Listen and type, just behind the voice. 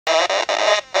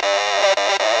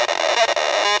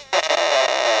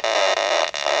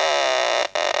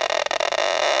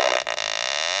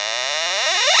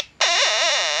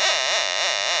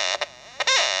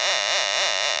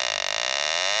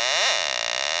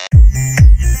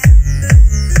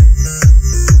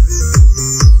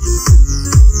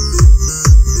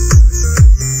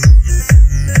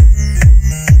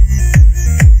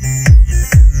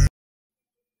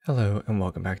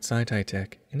Alright,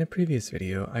 Tech. In a previous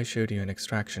video, I showed you an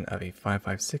extraction of a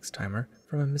 556 timer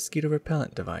from a mosquito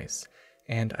repellent device,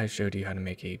 and I showed you how to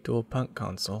make a dual punk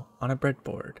console on a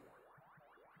breadboard.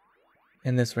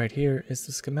 And this right here is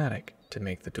the schematic to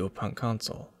make the dual punk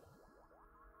console.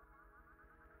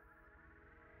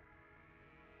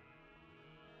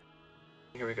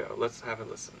 Here we go, let's have a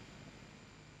listen.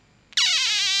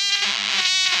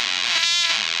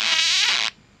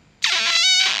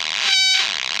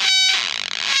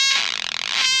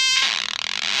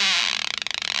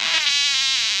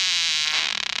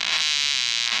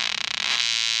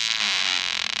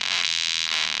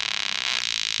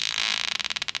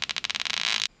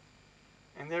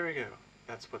 And there we go.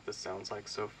 That's what this sounds like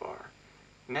so far.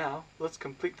 Now, let's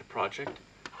complete the project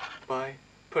by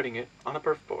putting it on a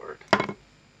Perfboard.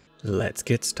 Let's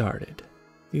get started.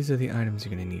 These are the items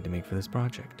you're going to need to make for this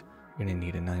project. You're going to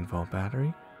need a 9-volt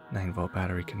battery, 9-volt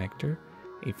battery connector,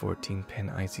 a 14-pin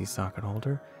IC socket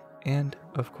holder, and,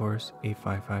 of course, a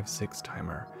 556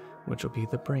 timer, which will be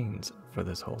the brains for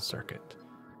this whole circuit.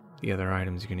 The other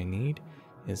items you're going to need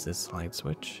is this slide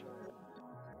switch.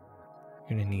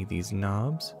 You're going to need these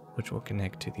knobs, which will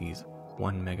connect to these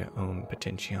 1 mega ohm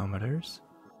potentiometers.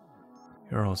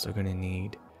 You're also going to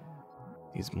need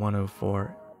these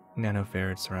 104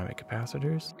 nanofarad ceramic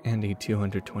capacitors and a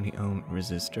 220 ohm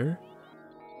resistor,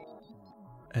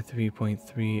 a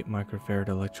 3.3 microfarad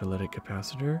electrolytic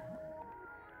capacitor,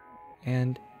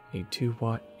 and a 2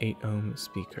 watt 8 ohm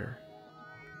speaker.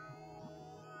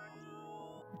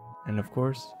 And of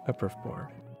course, a Perfboard.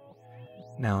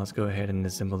 Now let's go ahead and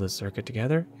assemble this circuit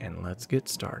together and let's get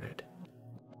started.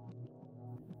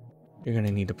 You're going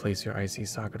to need to place your IC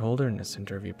socket holder in the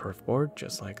center of your Perfboard,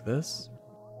 just like this.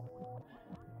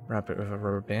 Wrap it with a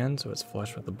rubber band so it's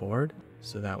flush with the board,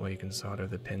 so that way you can solder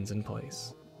the pins in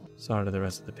place. Solder the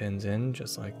rest of the pins in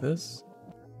just like this,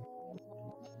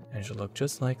 and it should look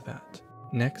just like that.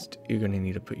 Next, you're going to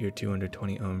need to put your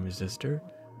 220 ohm resistor,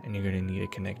 and you're going to need to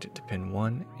connect it to pin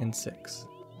 1 and 6.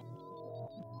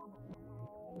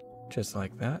 Just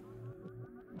like that.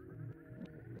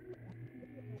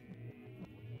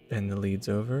 Bend the leads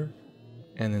over,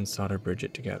 and then solder bridge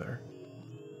it together.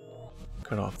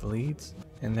 Cut off the leads,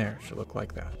 and there, it should look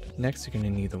like that. Next, you're going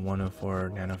to need the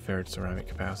 104 nanofarad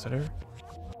ceramic capacitor,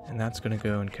 and that's going to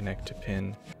go and connect to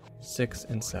pin 6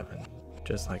 and 7,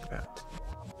 just like that.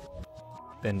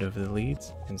 Bend over the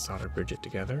leads and solder bridge it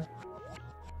together.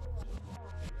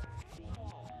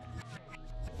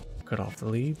 Cut off the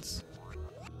leads,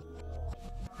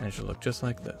 and it should look just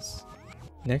like this.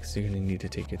 Next, you're going to need to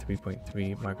take your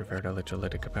 3.3 microfarad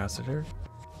electrolytic capacitor,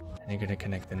 and you're going to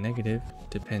connect the negative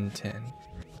to pin 10.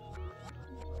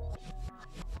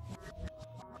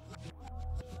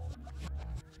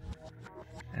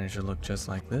 And it should look just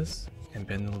like this, and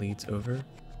bend the leads over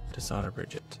to solder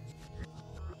bridge it.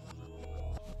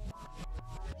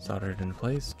 Solder it into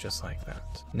place just like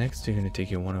that. Next, you're going to take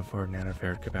your 104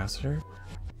 nanofarad capacitor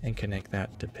and connect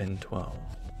that to pin 12.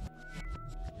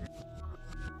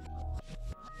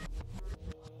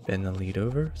 Bend the lead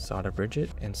over, solder bridge it,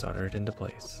 and solder it into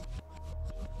place.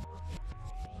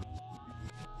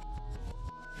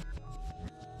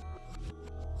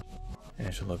 And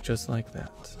it should look just like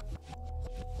that.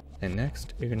 And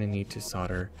next, you're going to need to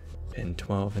solder pin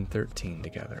 12 and 13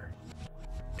 together,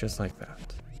 just like that.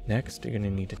 Next, you're going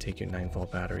to need to take your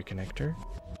 9-volt battery connector,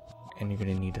 and you're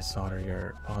going to need to solder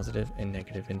your positive and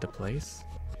negative into place.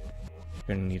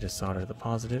 You're going to need to solder the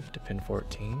positive to pin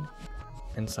 14,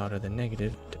 and solder the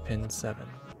negative to pin 7.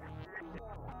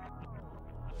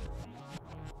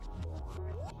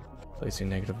 Place your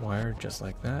negative wire just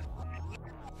like that,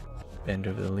 bend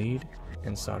over the lead,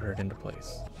 and solder it into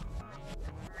place.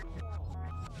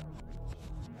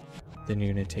 Then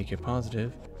you're going to take your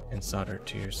positive and solder it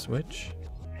to your switch.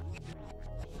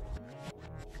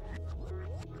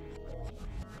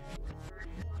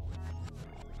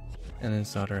 And then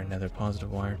solder another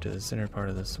positive wire to the center part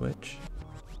of the switch.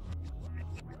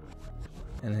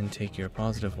 And then take your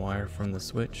positive wire from the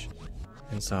switch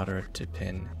and solder it to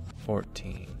pin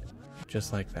 14,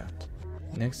 just like that.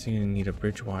 Next, you're going to need a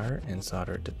bridge wire and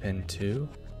solder it to pin 2.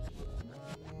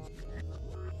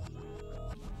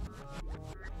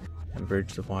 And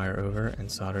bridge the wire over and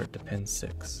solder it to pin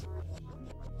 6.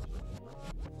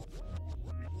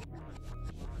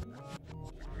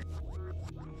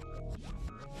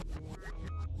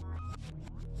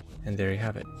 And there you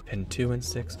have it. Pin 2 and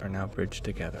 6 are now bridged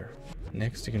together.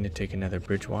 Next, you're going to take another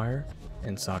bridge wire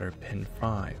and solder pin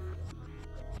 5.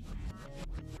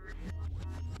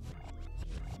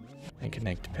 And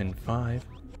connect pin 5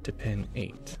 to pin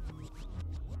 8.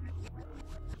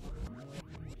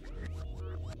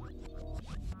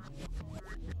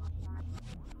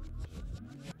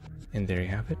 And there you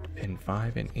have it, pin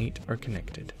 5 and 8 are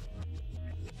connected.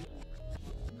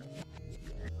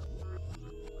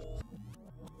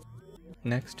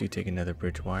 Next, you take another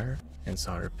bridge wire and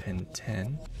solder pin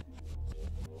 10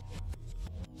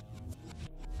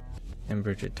 and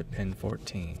bridge it to pin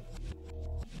 14.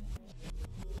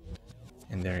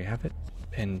 And there you have it,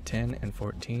 pin 10 and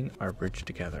 14 are bridged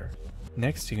together.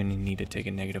 Next, you're going to need to take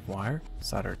a negative wire,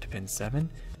 solder it to pin 7,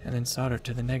 and then solder it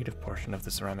to the negative portion of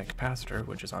the ceramic capacitor,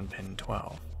 which is on pin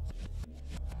 12.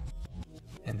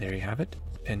 And there you have it,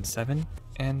 pin 7,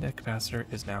 and the capacitor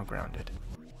is now grounded.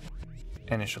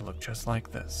 And it should look just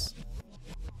like this.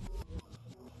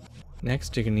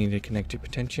 Next, you're going to need to connect your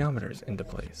potentiometers into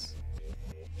place.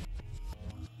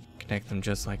 Connect them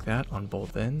just like that on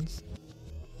both ends.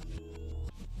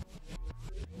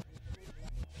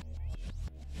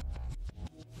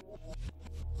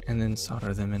 And then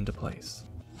solder them into place.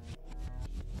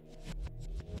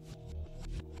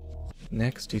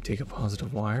 Next, you take a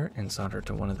positive wire and solder it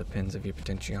to one of the pins of your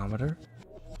potentiometer,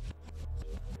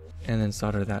 and then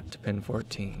solder that to pin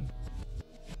 14.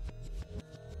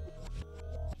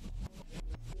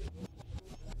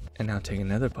 And now take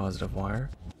another positive wire,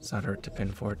 solder it to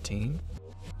pin 14,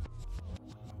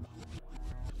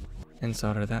 and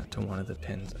solder that to one of the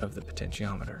pins of the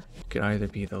potentiometer. It could either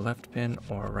be the left pin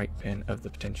or right pin of the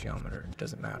potentiometer, it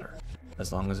doesn't matter,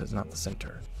 as long as it's not the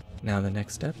center. Now the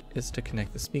next step is to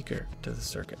connect the speaker to the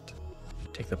circuit.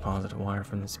 Take the positive wire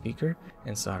from the speaker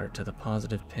and solder it to the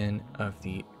positive pin of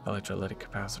the electrolytic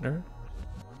capacitor.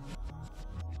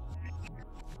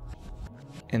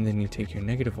 And then you take your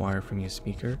negative wire from your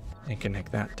speaker and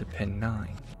connect that to pin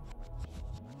 9.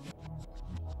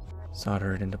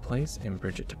 Solder it into place and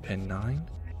bridge it to pin 9,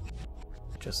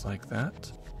 just like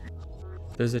that.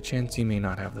 There's a chance you may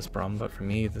not have this problem, but for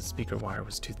me the speaker wire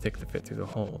was too thick to fit through the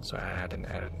hole, so I had to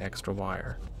add an extra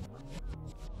wire.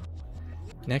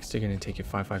 Next, you're going to take your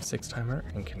 556 timer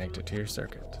and connect it to your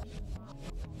circuit.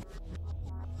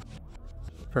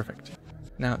 Perfect.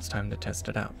 Now it's time to test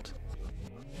it out.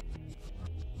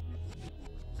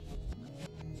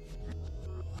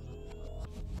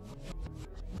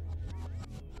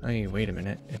 Hey, wait a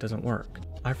minute, it doesn't work.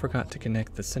 I forgot to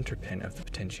connect the center pin of the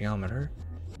potentiometer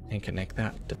and connect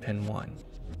that to pin 1.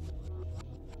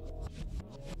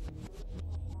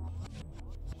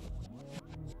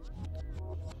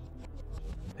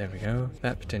 There we go,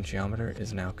 that potentiometer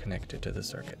is now connected to the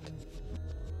circuit.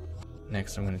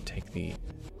 Next I'm going to take the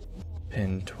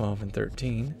pin 12 and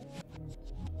 13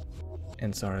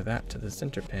 and solder that to the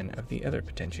center pin of the other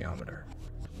potentiometer.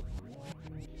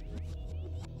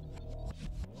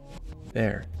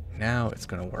 There, now it's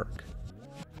going to work.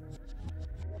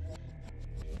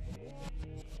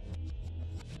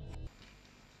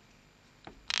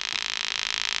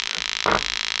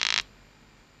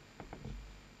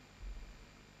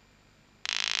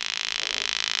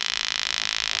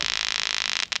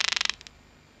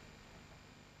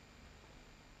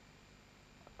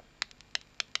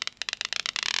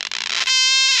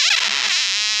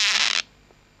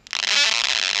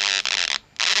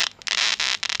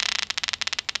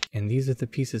 And these are the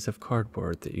pieces of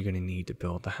cardboard that you're going to need to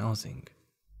build the housing.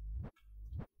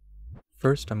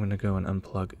 First, I'm going to go and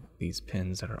unplug these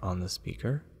pins that are on the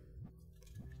speaker,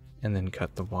 and then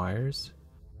cut the wires,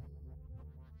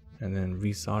 and then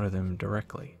resolder them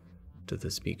directly to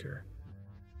the speaker.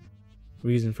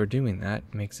 Reason for doing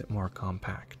that makes it more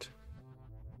compact.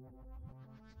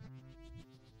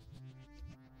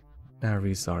 Now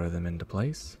resolder them into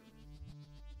place.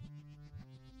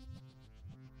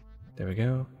 There we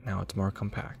go, now it's more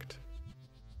compact.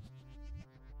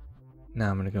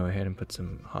 Now I'm going to go ahead and put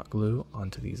some hot glue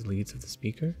onto these leads of the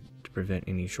speaker to prevent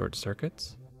any short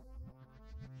circuits.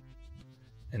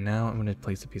 And now I'm going to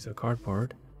place a piece of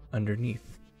cardboard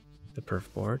underneath the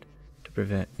Perfboard to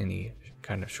prevent any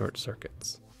kind of short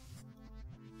circuits.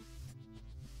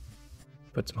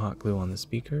 Put some hot glue on the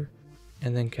speaker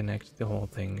and then connect the whole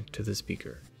thing to the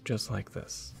speaker, just like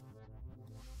this.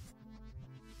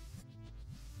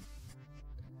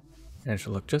 And it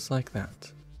should look just like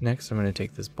that. Next, I'm going to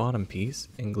take this bottom piece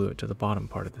and glue it to the bottom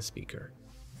part of the speaker.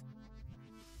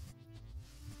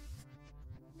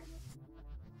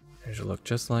 And it should look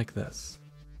just like this.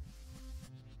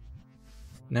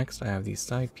 Next, I have these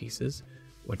side pieces,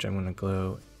 which I'm going to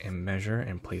go and measure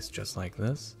and place just like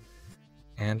this.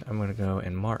 And I'm going to go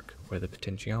and mark where the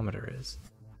potentiometer is.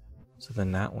 So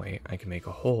then that way I can make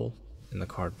a hole in the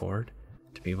cardboard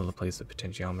to be able to place the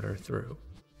potentiometer through.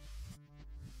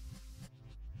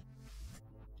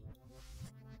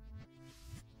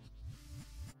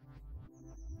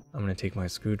 I'm going to take my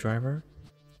screwdriver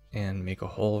and make a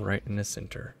hole right in the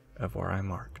center of where I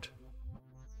marked.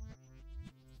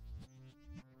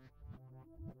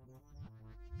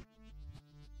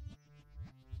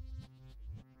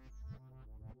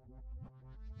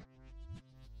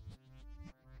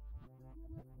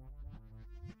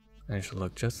 And it should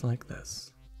look just like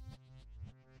this.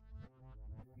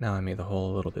 Now I made the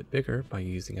hole a little bit bigger by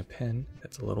using a pin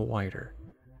that's a little wider.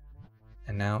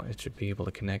 And now it should be able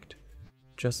to connect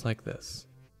just like this.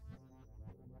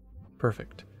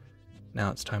 Perfect.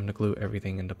 Now it's time to glue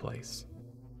everything into place.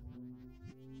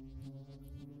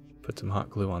 Put some hot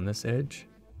glue on this edge,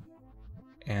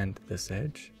 and this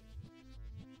edge,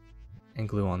 and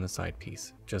glue on the side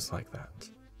piece, just like that.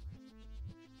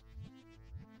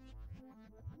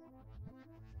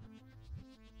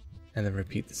 And then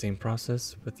repeat the same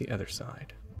process with the other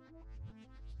side.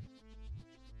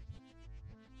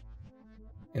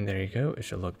 And there you go, it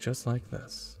should look just like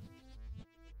this.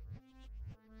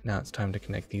 Now it's time to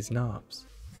connect these knobs.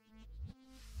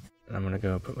 And I'm going to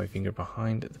go put my finger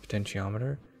behind the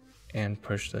potentiometer and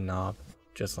push the knob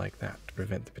just like that to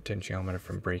prevent the potentiometer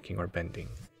from breaking or bending.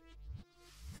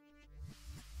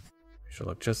 It should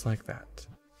look just like that.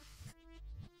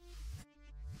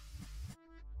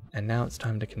 And now it's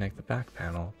time to connect the back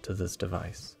panel to this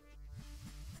device.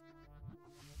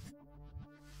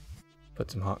 Put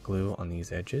some hot glue on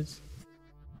these edges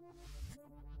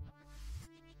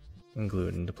and glue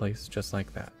it into place just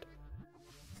like that.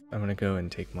 I'm going to go and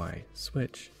take my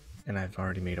switch, and I've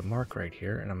already made a mark right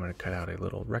here, and I'm going to cut out a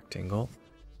little rectangle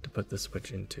to put the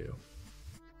switch into.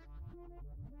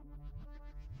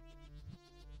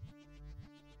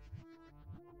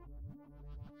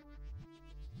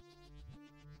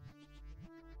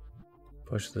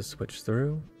 Push the switch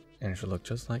through, and it should look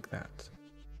just like that.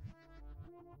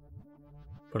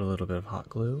 Put a little bit of hot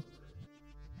glue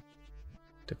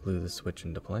to glue the switch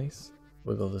into place.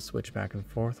 Wiggle the switch back and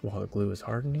forth while the glue is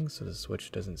hardening so the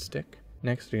switch doesn't stick.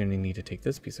 Next, you're going to need to take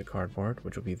this piece of cardboard,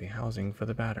 which will be the housing for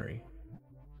the battery.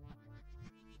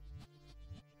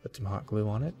 Put some hot glue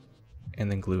on it,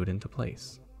 and then glue it into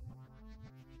place.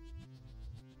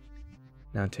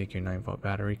 Now take your 9-volt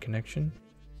battery connection,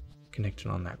 connect it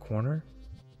on that corner,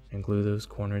 and glue those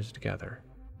corners together.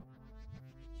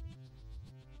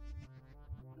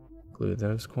 Glue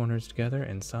those corners together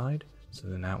inside, so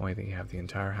then that way that you have the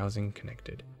entire housing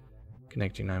connected.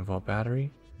 Connect your 9-volt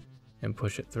battery, and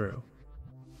push it through.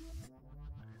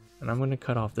 And I'm going to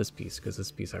cut off this piece because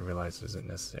this piece I realized isn't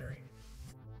necessary.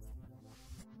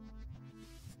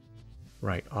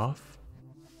 Right off,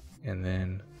 and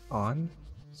then on,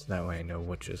 so that way I know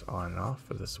which is on and off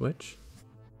for the switch.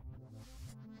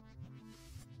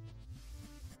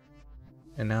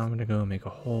 And now I'm going to go make a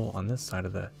hole on this side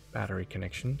of the battery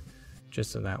connection,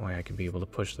 just so that way I can be able to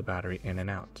push the battery in and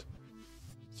out.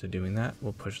 So doing that,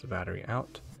 we'll push the battery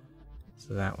out,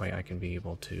 so that way I can be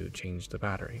able to change the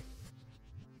battery.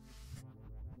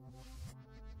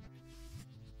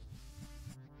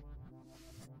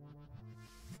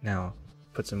 Now,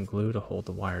 put some glue to hold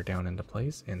the wire down into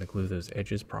place and to glue those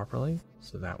edges properly,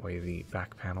 so that way the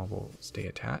back panel will stay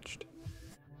attached.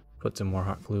 Put some more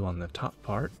hot glue on the top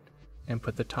part, and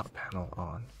put the top panel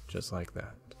on, just like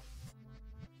that.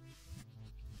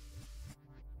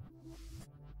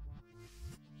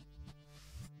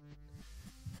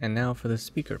 And now for the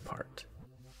speaker part.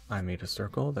 I made a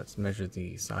circle that's measured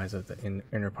the size of the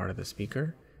inner part of the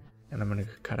speaker, and I'm going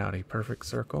to cut out a perfect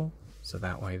circle so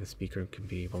that way the speaker can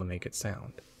be able to make its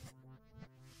sound.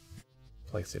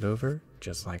 Place it over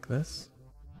just like this.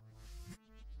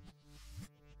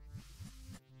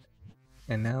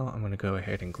 And now I'm going to go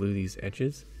ahead and glue these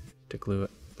edges to glue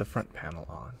the front panel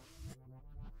on.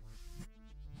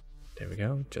 There we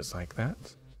go, just like that.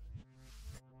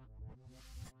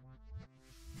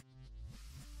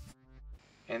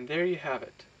 And there you have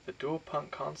it. The Duel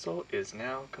Punk console is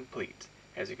now complete.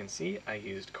 As you can see, I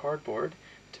used cardboard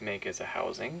to make as a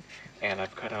housing, and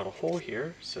I've cut out a hole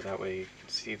here so that way you can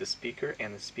see the speaker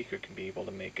and the speaker can be able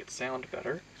to make it sound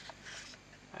better.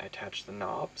 I attached the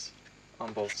knobs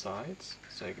on both sides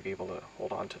so you can be able to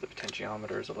hold on to the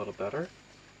potentiometers a little better.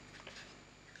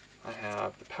 I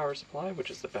have the power supply,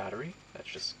 which is the battery, that's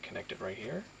just connected right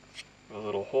here. A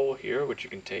little hole here which you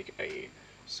can take a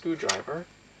screwdriver,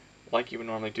 like you would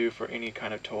normally do for any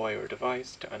kind of toy or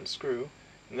device, to unscrew.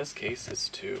 In this case is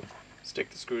to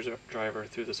stick the screwdriver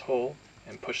through this hole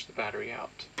and push the battery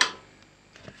out.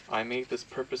 I made this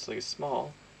purposely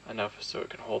small enough so it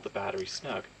can hold the battery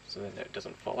snug so then it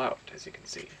doesn't fall out, as you can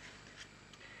see.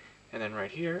 And then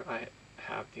right here I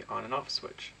have the on and off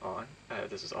switch on.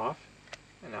 This is off,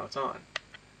 and now it's on.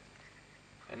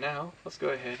 And now let's go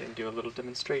ahead and do a little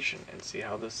demonstration and see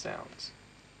how this sounds.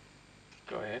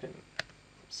 Go ahead and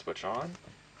switch on.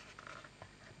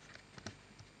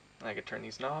 And I can turn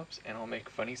these knobs and it'll make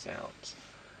funny sounds.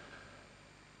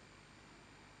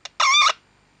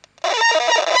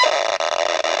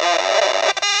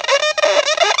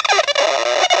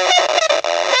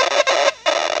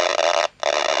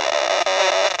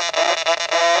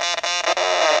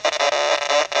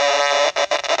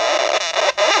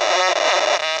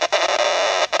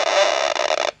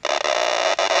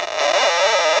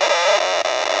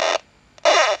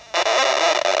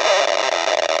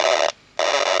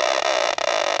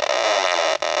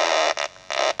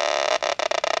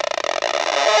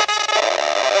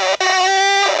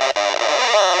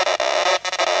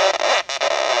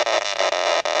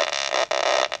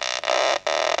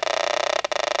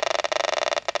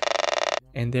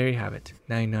 And there you have it.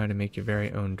 Now you know how to make your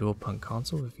very own dual punk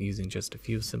console with using just a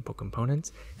few simple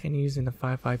components and using a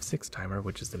 556 timer,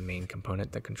 which is the main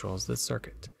component that controls this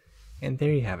circuit. And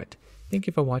there you have it. Thank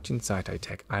you for watching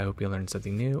SciTech. I hope you learned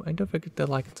something new, and don't forget to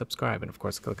like and subscribe, and of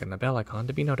course click on the bell icon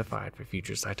to be notified for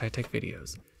future SciTech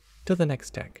videos. Till the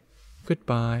next tech,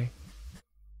 goodbye.